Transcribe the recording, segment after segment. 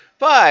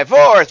5,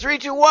 4, 3,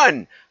 2,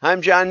 1.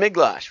 I'm John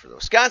Miglosh for the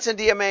Wisconsin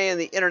DMA and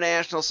the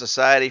International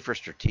Society for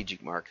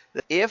Strategic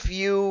Marketing. If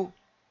you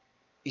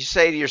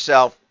say to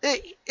yourself,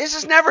 this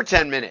is never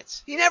 10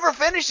 minutes. He never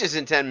finishes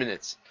in 10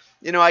 minutes.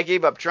 You know, I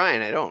gave up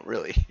trying. I don't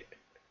really.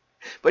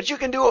 But you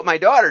can do what my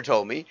daughter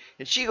told me,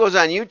 and she goes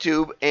on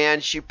YouTube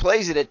and she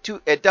plays it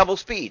at double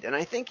speed. And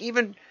I think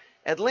even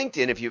at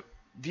LinkedIn, if you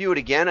view it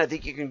again, I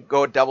think you can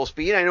go at double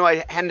speed. I know I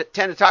tend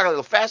to talk a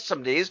little fast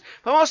some days,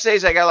 but most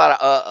days I got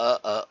a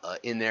lot of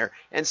in there.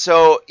 And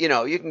so, you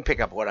know, you can pick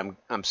up what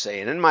I'm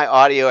saying. And my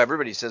audio,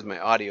 everybody says my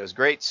audio is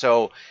great,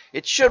 so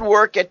it should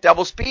work at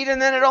double speed,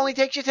 and then it only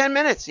takes you 10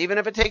 minutes, even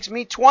if it takes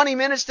me 20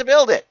 minutes to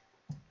build it.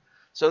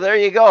 So there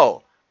you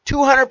go.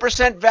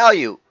 200%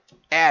 value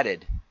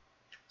added.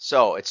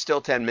 So it's still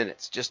 10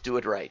 minutes. Just do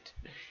it right.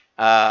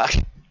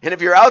 And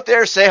if you're out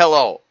there, say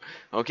hello.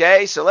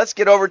 Okay, so let's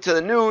get over to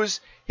the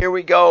news. Here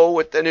we go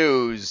with the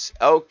news.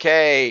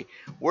 Okay,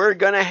 we're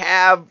going to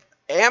have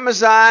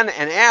Amazon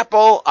and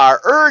Apple are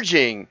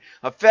urging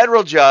a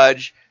federal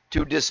judge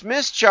to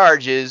dismiss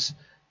charges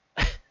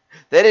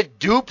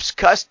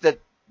that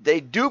they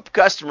dupe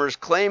customers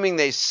claiming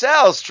they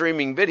sell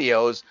streaming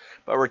videos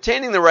by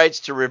retaining the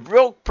rights to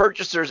revoke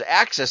purchasers'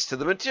 access to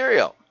the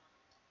material.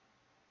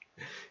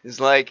 It's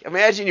like,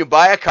 imagine you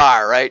buy a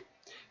car, right?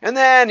 And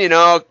then, you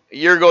know, a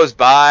year goes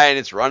by and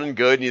it's running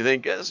good and you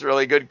think, this is a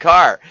really good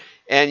car.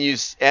 And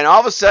all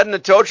of a sudden the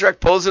tow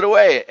truck pulls it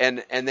away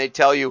and they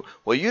tell you,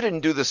 well, you didn't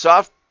do the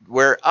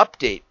software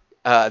update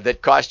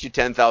that cost you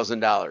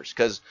 $10,000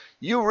 because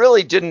you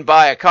really didn't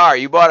buy a car.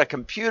 You bought a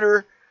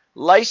computer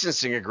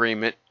licensing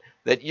agreement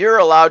that you're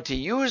allowed to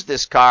use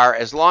this car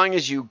as long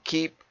as you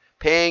keep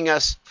paying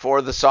us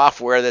for the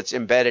software that's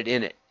embedded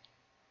in it.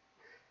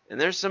 And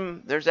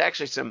there's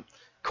actually some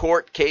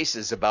court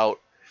cases about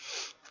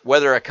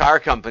whether a car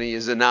company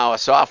is now a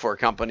software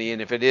company,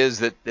 and if it is,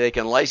 that they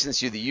can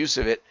license you the use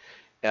of it,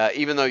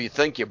 even though you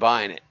think you're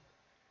buying it.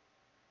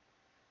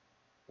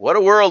 What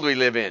a world we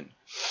live in.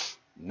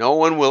 No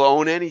one will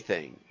own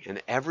anything,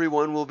 and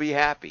everyone will be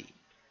happy.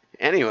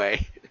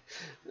 Anyway,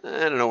 I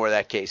don't know where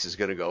that case is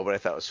going to go, but I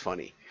thought it was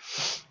funny.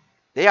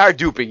 They are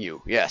duping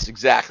you. Yes,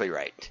 exactly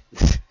right.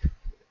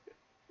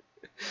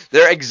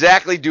 They're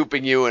exactly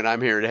duping you, and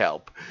I'm here to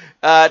help.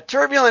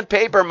 Turbulent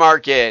paper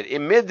market.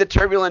 Amid the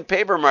turbulent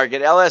paper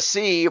market,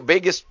 LSC,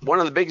 one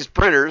of the biggest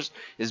printers,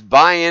 is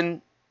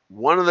buying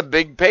one of the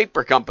big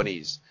paper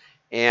companies.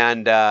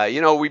 And, you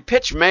know, we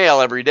pitch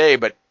mail every day,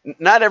 but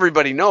not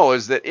everybody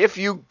knows that if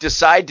you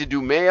decide to do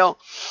mail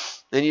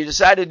and you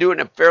decide to do it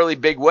in a fairly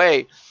big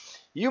way,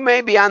 you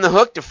may be on the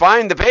hook to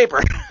find the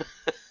paper.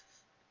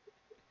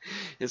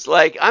 It's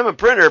like, I'm a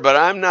printer, but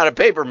I'm not a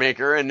paper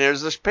maker, and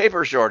there's this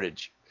paper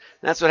shortage.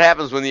 That's what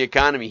happens when the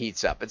economy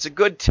heats up. It's a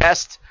good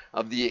test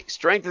of the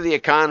strength of the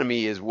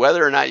economy is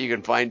whether or not you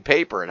can find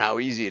paper and how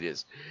easy it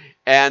is.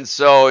 And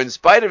so in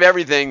spite of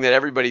everything that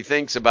everybody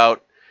thinks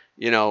about,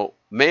 you know,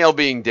 mail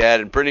being dead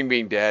and printing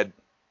being dead,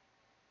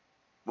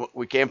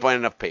 we can't find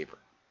enough paper.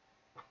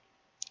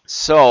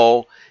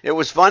 So it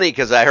was funny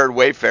because I heard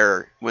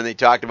Wayfair, when they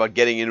talked about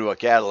getting into a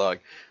catalog,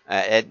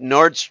 at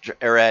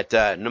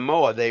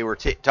Namoa, they were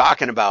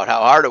talking about how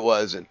hard it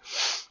was and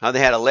how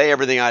they had to lay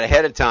everything out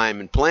ahead of time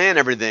and plan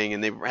everything,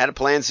 and they had to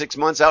plan 6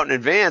 months out in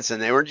advance,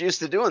 and they weren't used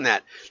to doing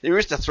that. They were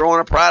used to throwing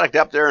a product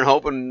up there and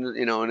hoping,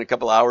 you know, in a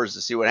couple hours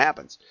to see what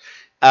happens.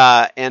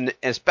 And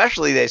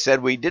especially, they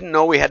said, we didn't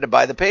know we had to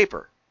buy the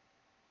paper.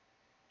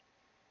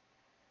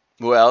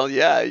 Well,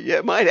 yeah,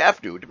 you might have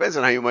to. It depends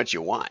on how much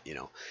you want, you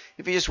know.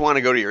 If you just want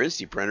to go to your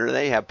Insti printer,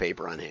 they have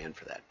paper on hand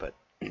for that. But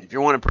if you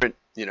want to print,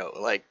 you know,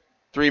 like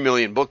 3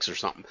 million books or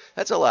something,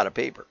 that's a lot of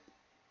paper.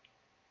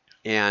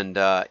 And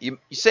you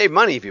save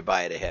money if you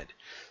buy it ahead.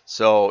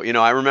 So, you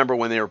know, I remember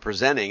when they were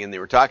presenting and they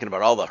were talking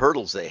about all the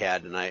hurdles they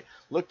had, and I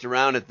looked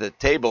around at the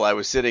table I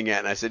was sitting at,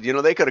 and I said, you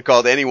know, they could have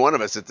called any one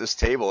of us at this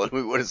table, and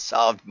we would have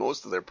solved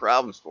most of their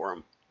problems for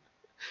them.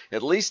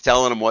 At least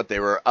telling them what they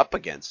were up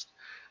against.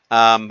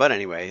 But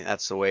anyway,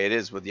 that's the way it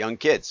is with young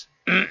kids.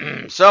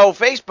 So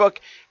Facebook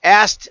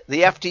asked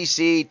the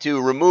FTC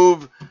to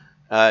remove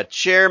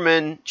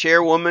Chairwoman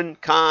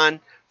Khan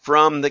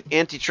from the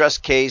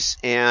antitrust case,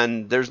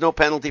 and there's no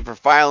penalty for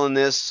filing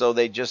this, so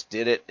they just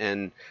did it,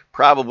 and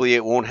probably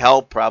it won't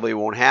help, probably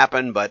won't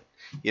happen, but,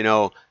 you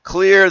know,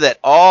 clear that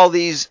all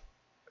the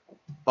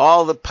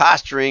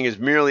posturing is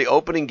merely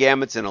opening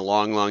gamuts in a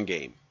long, long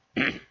game.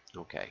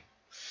 Okay.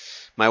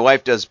 My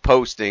wife does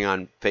posting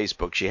on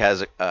Facebook. She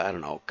has, I don't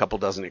know, a couple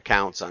dozen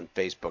accounts on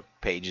Facebook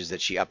pages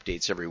that she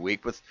updates every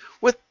week with,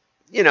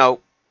 you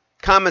know,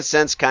 common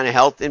sense kind of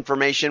health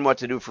information, what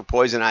to do for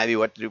poison ivy,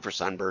 what to do for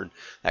sunburn,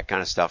 that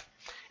kind of stuff.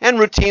 And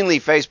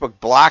routinely, Facebook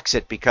blocks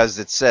it because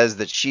it says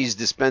that she's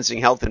dispensing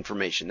health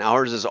information. Now,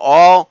 hers is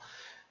all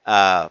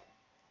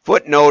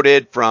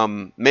footnoted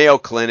from Mayo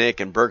Clinic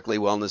and Berkeley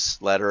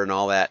Wellness Letter and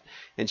all that.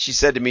 And she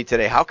said to me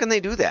today, how can they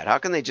do that? How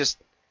can they just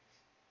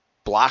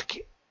block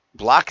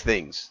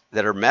things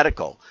that are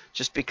medical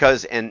just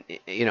because, and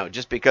you know,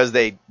 just because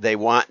they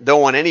don't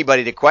want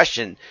anybody to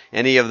question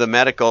any of the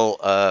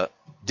medical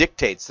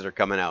dictates that are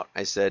coming out?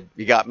 I said,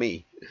 you got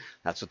me.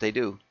 That's what they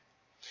do.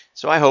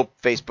 So I hope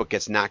Facebook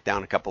gets knocked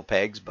down a couple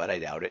pegs, but I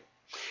doubt it.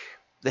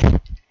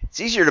 It's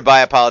easier to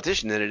buy a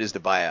politician than it is to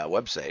buy a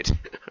website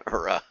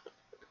or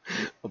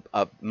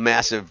a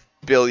massive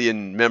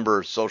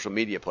billion-member social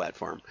media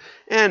platform.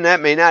 And that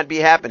may not be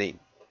happening.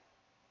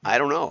 I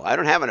don't know. I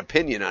don't have an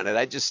opinion on it.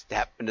 I just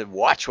happen to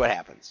watch what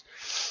happens.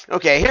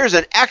 Okay, here's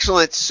an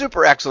excellent,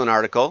 super excellent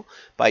article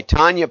by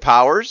Tonya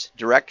Powers,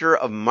 Director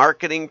of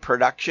Marketing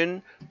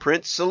Production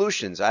Print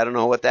Solutions. I don't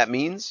know what that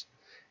means.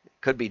 It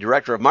could be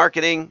Director of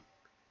Marketing,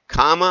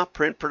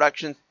 print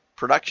production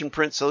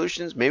print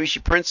solutions. Maybe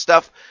she prints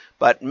stuff,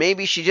 but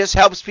maybe she just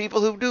helps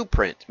people who do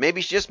print. Maybe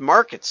she just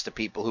markets to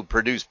people who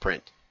produce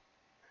print.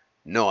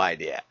 No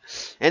idea.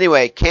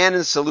 Anyway,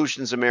 Canon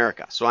Solutions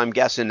America. So I'm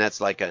guessing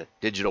that's like a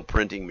digital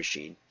printing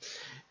machine.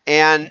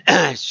 And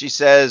she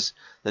says,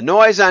 the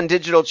noise on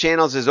digital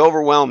channels is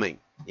overwhelming.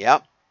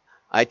 Yep.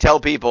 I tell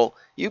people,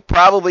 you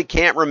probably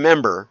can't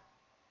remember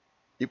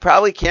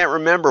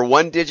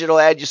one digital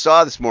ad you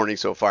saw this morning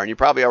so far, and you've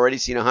probably already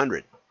seen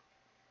 100.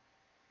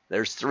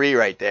 There's 3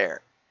 right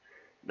there,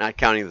 not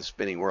counting the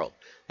spinning world.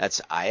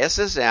 That's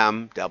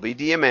ISSM,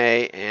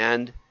 WDMA,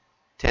 and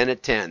 10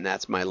 at 10.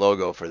 That's my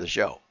logo for the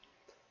show.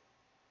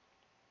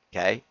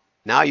 Okay?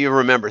 Now you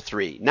remember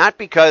 3. Not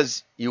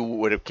because you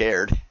would have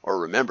cared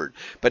or remembered,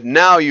 but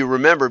now you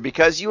remember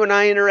because you and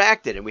I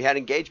interacted and we had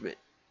engagement.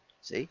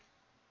 See?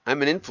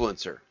 I'm an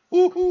influencer.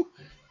 Woohoo!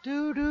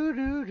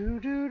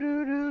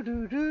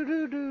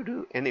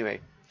 Anyway,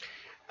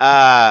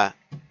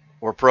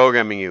 we're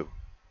programming you.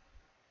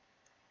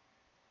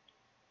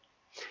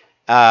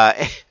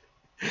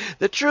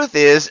 The truth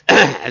is,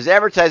 as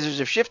advertisers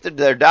have shifted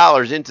their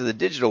dollars into the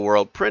digital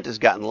world, print has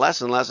gotten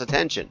less and less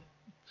attention.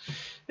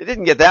 It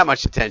didn't get that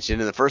much attention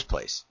in the first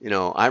place.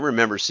 I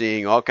remember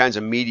seeing all kinds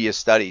of media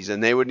studies,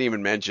 and they wouldn't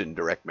even mention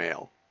direct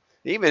mail,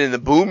 even in the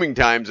booming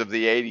times of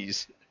the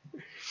 80s.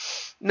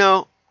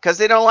 No, because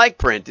they don't like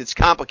print. It's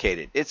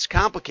complicated.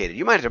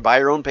 You might have to buy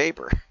your own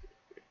paper.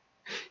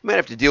 You might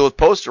have to deal with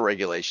postal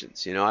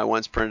regulations. I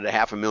once printed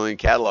 500,000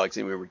 catalogs,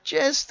 and we were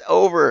just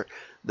over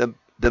the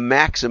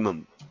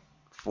maximum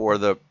for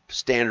the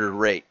standard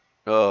rate.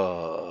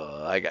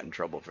 Oh, I got in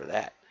trouble for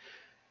that.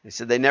 They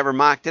said they never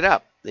mocked it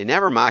up. The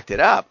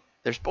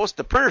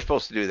printer's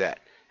supposed to do that.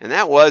 And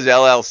that was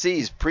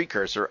LLC's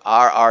precursor,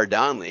 R.R.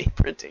 Donnelley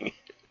Printing.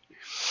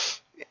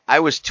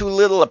 I was too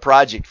little a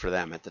project for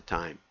them at the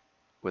time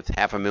with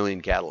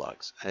 500,000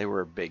 catalogs. They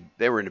were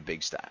into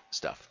big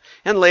stuff.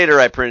 And later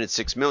I printed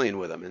 6 million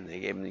with them, and they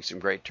gave me some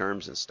great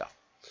terms and stuff.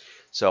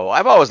 So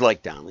I've always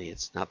liked Donnelley.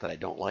 It's not that I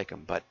don't like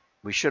them, but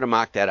we should have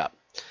mocked that up.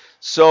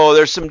 So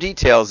there's some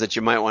details that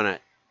you might want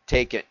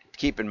to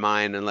keep in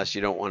mind unless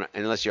you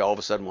all of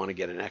a sudden want to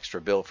get an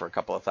extra bill for a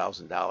couple of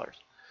 $1,000s.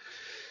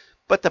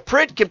 But the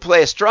print can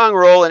play a strong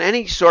role in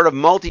any sort of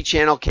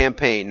multi-channel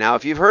campaign. Now,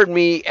 if you've heard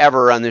me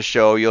ever on this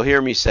show, you'll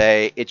hear me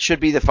say it should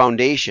be the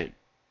foundation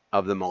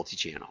of the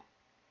multi-channel.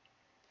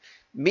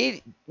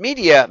 Mass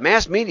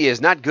media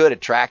is not good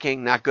at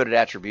tracking, not good at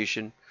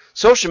attribution.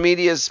 Social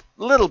media is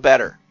a little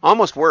better,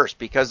 almost worse,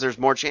 because there's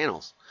more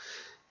channels.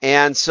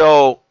 And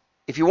so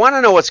if you want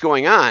to know what's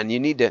going on,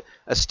 you need to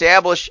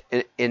establish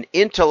an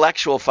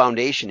intellectual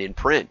foundation in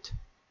print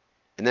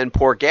and then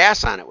pour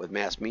gas on it with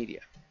mass media.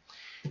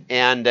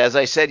 And as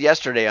I said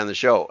yesterday on the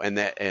show,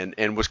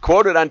 and was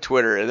quoted on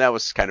Twitter, and that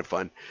was kind of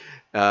fun,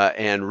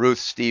 and Ruth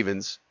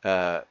Stevens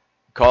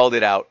called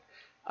it out.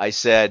 I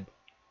said,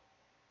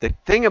 the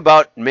thing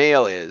about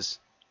mail is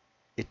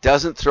it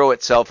doesn't throw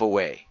itself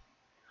away.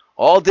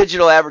 All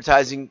digital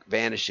advertising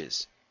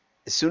vanishes.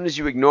 As soon as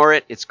you ignore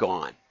it, it's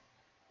gone.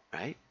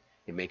 Right?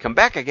 It may come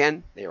back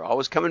again. They're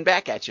always coming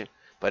back at you,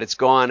 but it's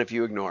gone if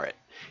you ignore it.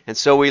 And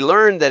so we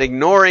learned that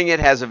ignoring it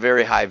has a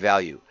very high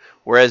value.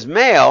 Whereas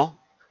mail,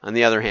 on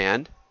the other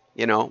hand,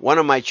 one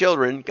of my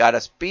children got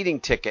a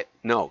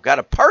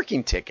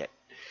parking ticket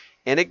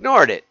and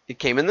ignored it. It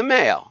came in the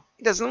mail.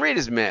 He doesn't read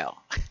his mail.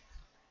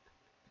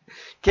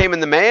 Came in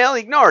the mail,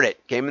 ignored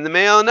it. Came in the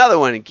mail, another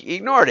one, he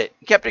ignored it.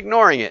 He kept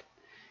ignoring it.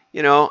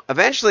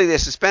 Eventually they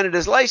suspended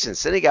his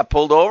license. Then he got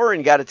pulled over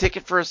and got a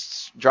ticket for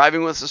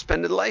driving with a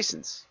suspended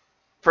license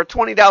for a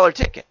 $20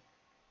 ticket.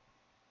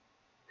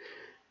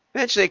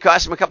 Eventually it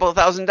cost him a couple of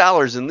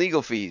 $1,000s in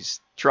legal fees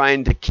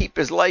trying to keep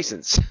his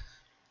license.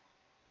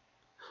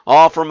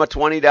 All from a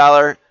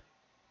 $20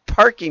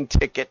 parking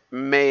ticket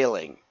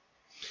mailing.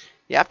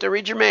 You have to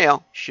read your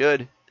mail.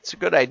 Should. It's a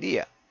good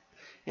idea.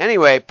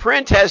 Anyway,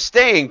 print has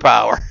staying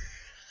power.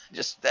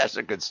 That's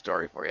a good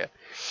story for you.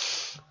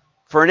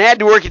 For an ad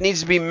to work, it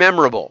needs to be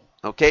memorable.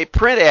 Okay,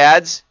 print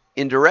ads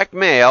in direct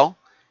mail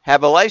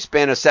have a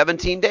lifespan of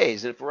 17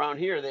 days. And if around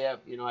here they have,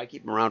 I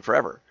keep them around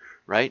forever,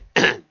 right?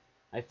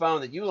 I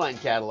found that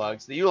Uline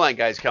catalogs, the Uline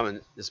guy's coming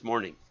this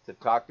morning to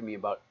talk to me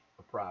about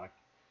a product.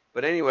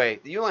 But anyway,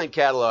 the Uline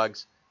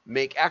catalogs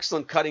make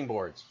excellent cutting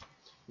boards.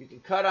 You can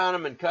cut on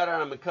them and cut on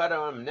them and cut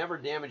on them and never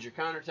damage your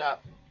countertop.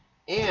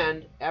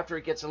 And after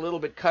it gets a little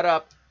bit cut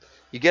up,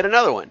 you get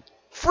another one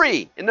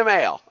free in the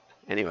mail.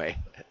 Anyway,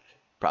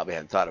 probably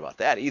hadn't thought about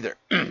that either.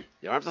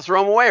 You don't have to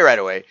throw them away right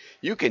away.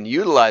 You can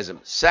utilize them.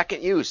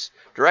 Second use.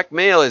 Direct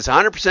mail is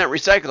 100%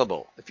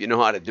 recyclable if you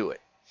know how to do it.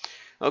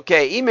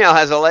 Okay, email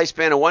has a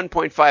lifespan of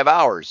 1.5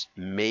 hours,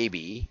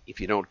 maybe, if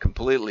you don't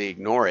completely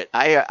ignore it.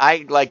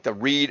 I like the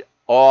read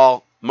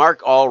all,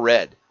 mark all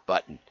read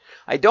button.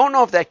 I don't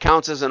know if that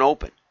counts as an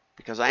open,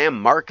 because I am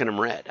marking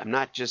them read. I'm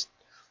not just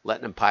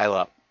letting them pile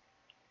up.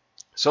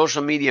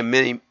 Social media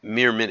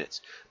mere minutes.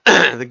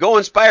 The Go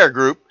Inspire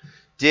group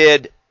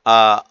did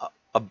a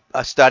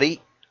study.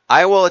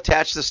 I will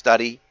attach the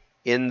study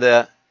in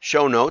the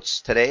show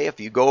notes today. If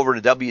you go over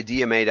to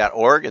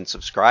wdma.org and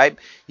subscribe,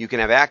 you can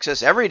have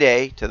access every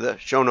day to the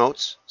show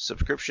notes.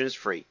 Subscription is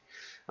free.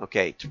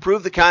 Okay, to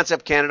prove the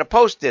concept, Canada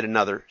Post did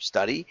another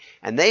study,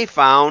 and they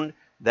found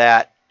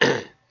that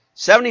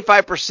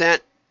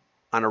 75%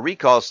 on a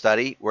recall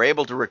study were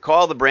able to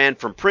recall the brand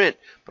from print,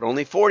 but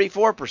only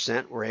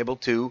 44% were able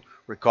to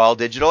recall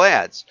digital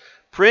ads.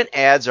 Print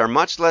ads are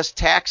much less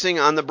taxing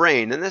on the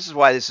brain, and this is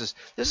why this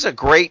is a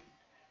great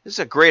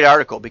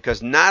article,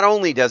 because not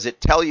only does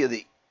it tell you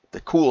the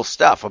cool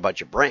stuff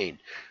about your brain,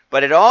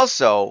 but it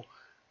also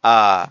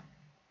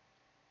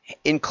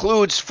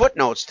includes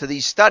footnotes to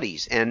these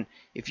studies. And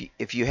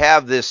if you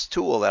have this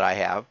tool that I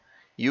have,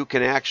 you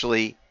can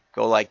actually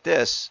go like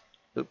this.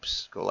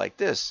 Go like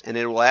this, and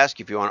it will ask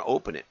you if you want to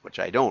open it, which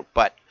I don't.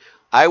 But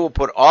I will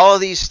put all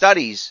of these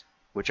studies,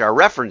 which are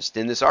referenced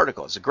in this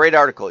article. It's a great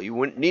article. You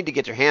wouldn't need to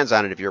get your hands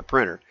on it if you're a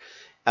printer.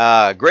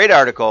 Great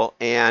article,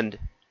 and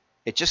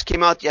it just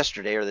came out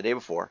yesterday or the day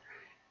before.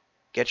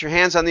 Get your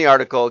hands on the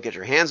article, get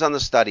your hands on the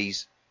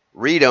studies,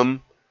 read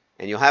them,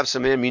 and you'll have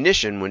some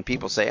ammunition when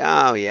people say,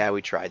 oh, yeah,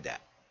 we tried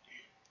that.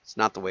 It's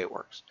not the way it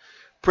works.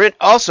 Print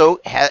also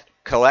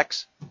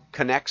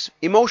connects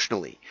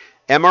emotionally.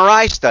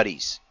 MRI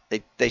studies.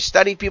 They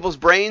study people's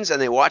brains,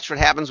 and they watch what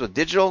happens with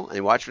digital, and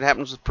they watch what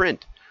happens with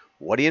print.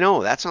 What do you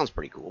know? That sounds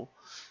pretty cool.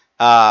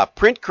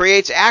 Print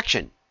creates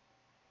action.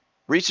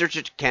 Research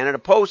at Canada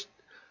Post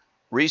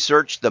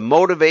researched the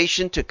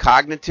motivation to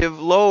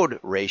cognitive load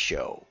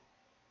ratio.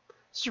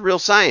 This is real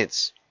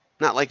science,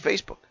 not like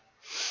Facebook.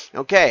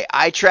 Okay,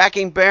 eye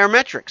tracking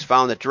barometrics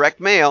found that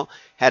direct mail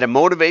had a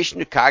motivation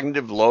to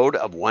cognitive load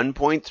of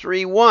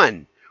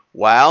 1.31,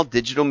 while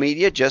digital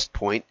media just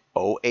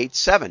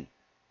 0.087.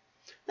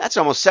 That's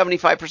almost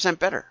 75%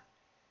 better.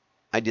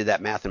 I did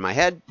that math in my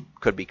head.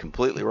 Could be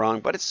completely wrong,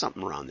 but it's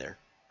something around there,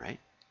 right?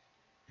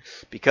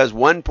 Because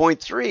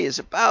 1.3 is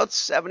about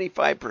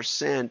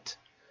 75%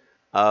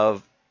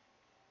 of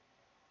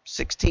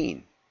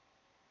 16.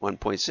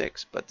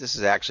 1.6, but this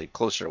is actually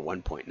closer to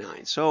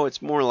 1.9. So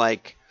it's more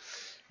like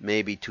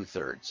maybe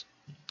 2/3,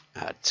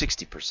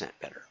 60%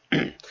 better.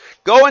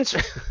 Go and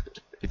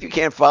if you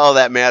can't follow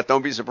that math,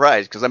 don't be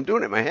surprised, because I'm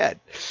doing it in my head.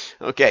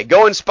 Okay,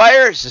 Go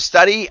Inspire is a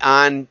study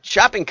on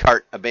shopping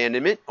cart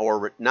abandonment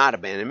or not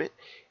abandonment.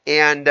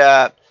 And,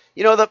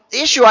 the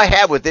issue I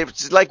have with it,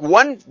 it's like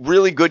one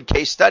really good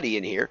case study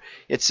in here.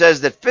 It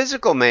says that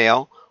physical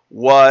mail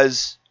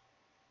was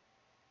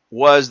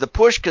the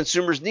push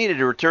consumers needed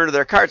to return to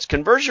their carts.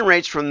 Conversion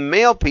rates from the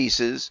mail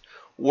pieces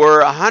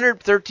were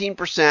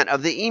 113%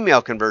 of the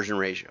email conversion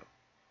ratio.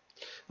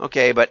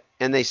 Okay,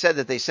 and they said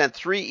that they sent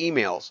 3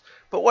 emails.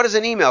 But what does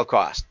an email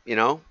cost?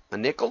 A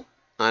nickel?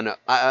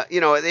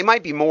 They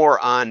might be more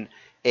on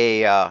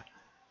a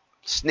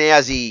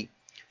snazzy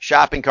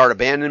shopping cart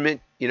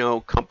abandonment,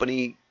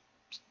 company.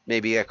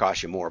 Maybe it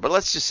costs you more, but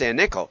let's just say a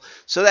nickel.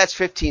 So that's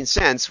 15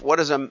 cents. What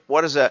does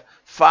a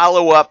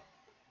follow-up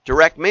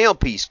direct mail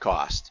piece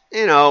cost?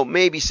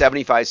 Maybe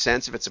 75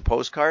 cents if it's a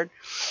postcard.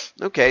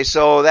 Okay,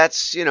 so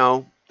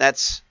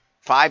that's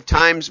 5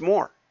 times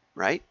more,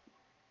 right?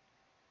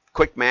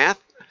 Quick math.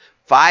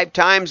 5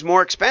 times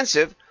more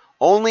expensive,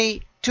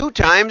 only 2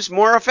 times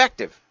more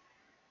effective.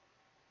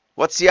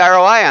 What's the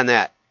ROI on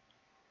that?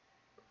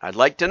 I'd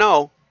like to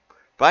know,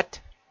 but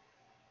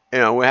we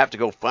have to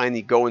go find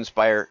the Go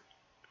Inspire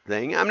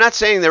thing. I'm not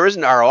saying there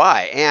isn't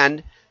ROI,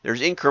 and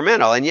there's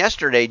incremental. And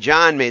yesterday,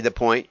 John made the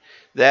point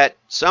that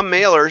some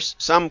mailers,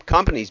 some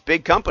companies,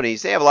 big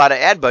companies, they have a lot of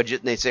ad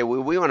budget, and they say,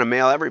 we want to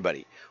mail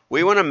everybody.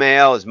 We want to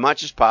mail as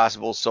much as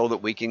possible so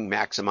that we can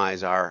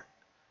maximize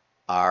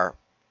our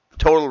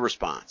total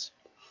response.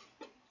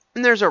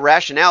 And there's a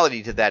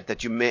rationality to that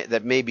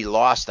that may be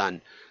lost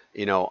on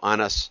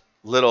us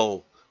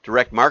little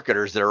direct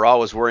marketers that are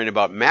always worrying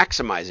about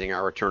maximizing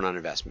our return on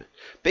investment.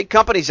 Big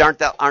companies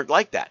aren't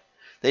like that.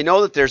 They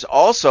know that there's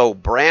also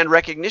brand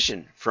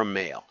recognition from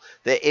mail,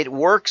 that it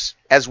works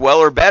as well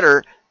or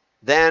better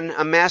than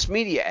a mass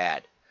media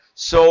ad.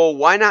 So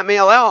why not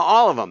mail out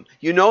all of them?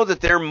 You know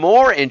that they're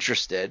more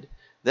interested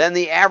than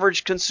the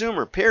average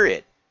consumer,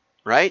 period.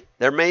 Right?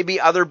 There may be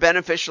other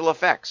beneficial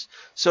effects.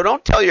 So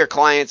don't tell your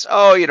clients,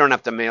 oh, you don't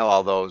have to mail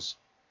all those.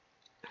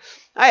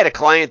 I had a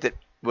client that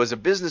was a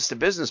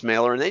business-to-business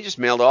mailer, and they just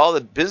mailed all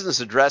the business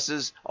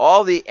addresses,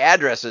 all the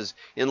addresses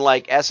in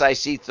like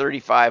SIC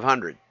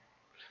 3500.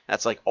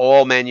 That's like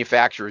all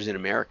manufacturers in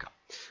America.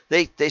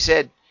 They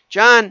said,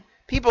 John,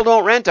 people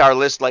don't rent our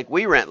list like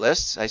we rent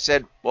lists. I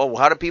said, well,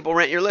 how do people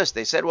rent your list?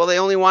 They said, well, they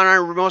only want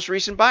our most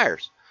recent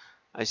buyers.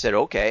 I said,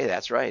 okay,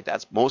 that's right.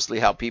 That's mostly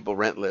how people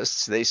rent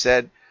lists. I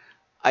said,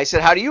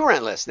 how do you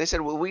rent lists? They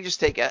said, well, we just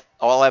take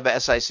all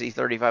have SIC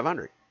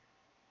 3500.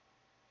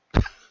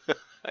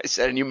 I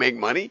said, and you make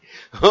money?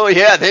 Oh,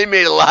 yeah, they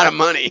made a lot of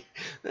money.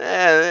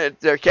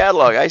 Their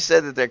catalog, I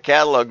said that their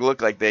catalog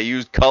looked like they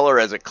used color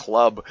as a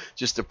club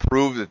just to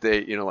prove that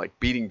they, like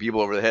beating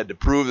people over the head to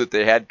prove that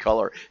they had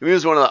color. I mean, it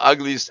was one of the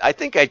ugliest. I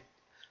think I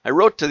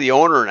wrote to the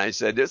owner and I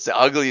said, it's the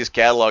ugliest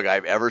catalog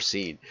I've ever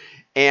seen.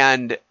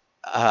 And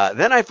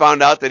then I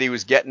found out that he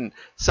was getting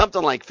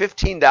something like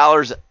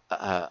 $15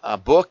 a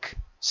book,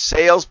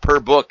 sales per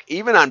book,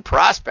 even on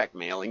prospect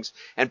mailings,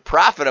 and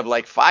profit of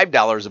like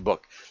 $5 a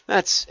book.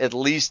 That's at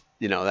least,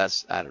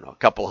 that's, I don't know, a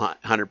couple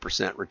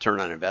 100% return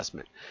on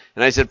investment.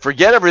 And I said,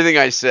 forget everything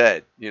I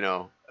said,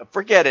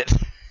 forget it.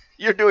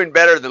 You're doing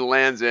better than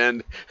Land's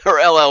End or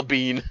LL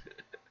Bean,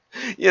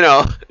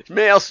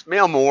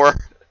 mail more.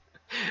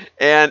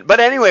 But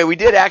anyway, we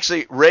did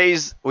actually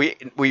raise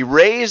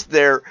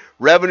their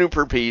revenue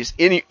per piece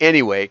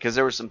anyway, because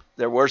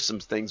there were some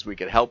things we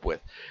could help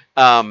with.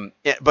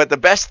 But the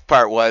best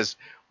part was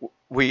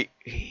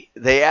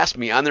they asked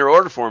me on their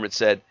order form. It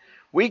said,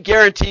 we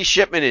guarantee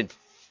shipment in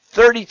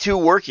 32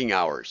 working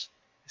hours.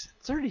 I said,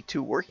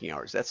 32 working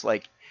hours. That's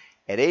like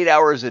at 8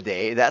 hours a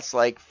day. That's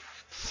like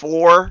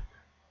 4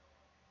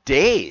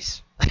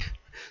 days.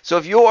 So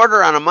if you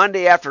order on a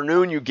Monday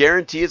afternoon, you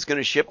guarantee it's going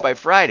to ship by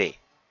Friday.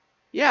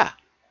 Yeah.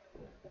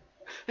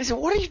 I said,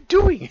 what are you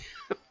doing?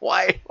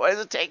 Why does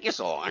it take you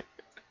so long?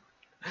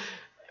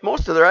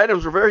 Most of their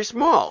items were very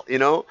small,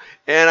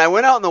 And I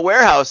went out in the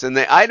warehouse and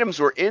the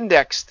items were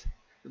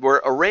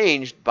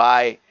arranged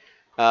by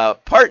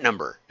part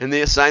number, and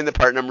they assign the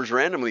part numbers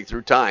randomly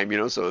through time,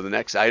 so the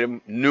next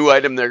new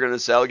item they're going to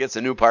sell gets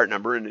a new part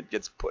number and it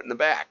gets put in the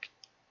back.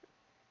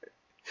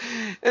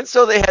 And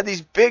so they had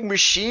these big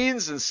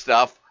machines and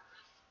stuff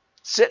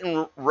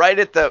sitting right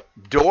at the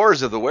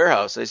doors of the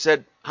warehouse. I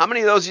said, how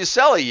many of those you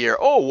sell a year?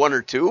 Oh, 1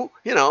 or 2,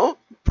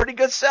 pretty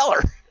good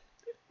seller.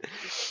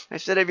 I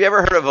said, have you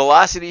ever heard of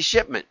velocity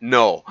shipment?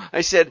 No.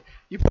 I said,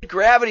 you put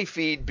gravity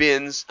feed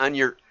bins on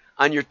your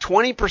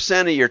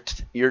 20%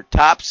 of your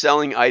top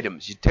selling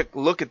items. You take a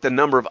look at the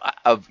number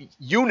of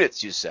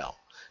units you sell,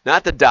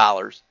 not the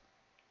dollars.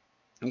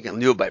 You can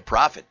do it by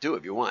profit too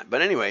if you want.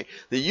 But anyway,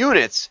 the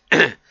units,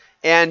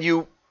 and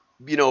you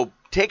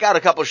take out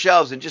a couple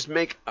shelves and just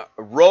make a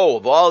row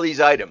of all these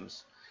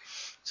items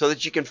so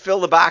that you can fill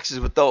the boxes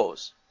with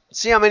those.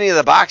 See how many of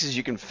the boxes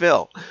you can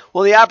fill.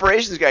 Well, the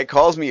operations guy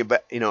calls me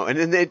about, and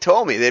then they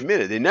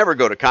admitted they never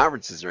go to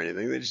conferences or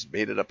anything. They just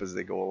made it up as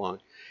they go along.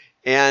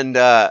 And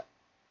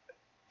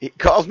he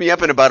calls me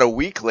up in about a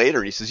week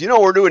later. He says,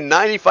 we're doing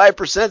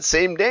 95%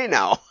 same day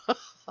now.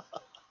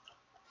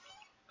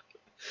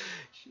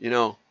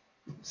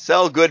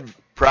 Sell good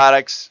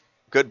products,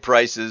 good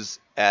prices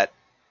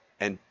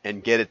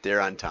and get it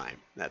there on time.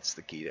 That's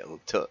the key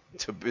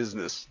to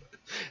business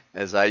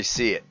as I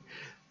see it.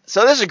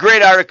 So this is a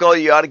great article.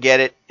 You ought to get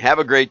it. Have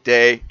a great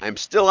day. I'm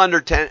still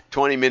under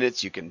 20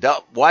 minutes. You can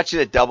watch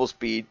it at double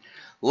speed.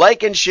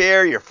 Like and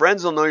share. Your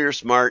friends will know you're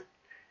smart.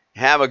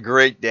 Have a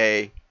great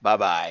day.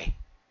 Bye-bye.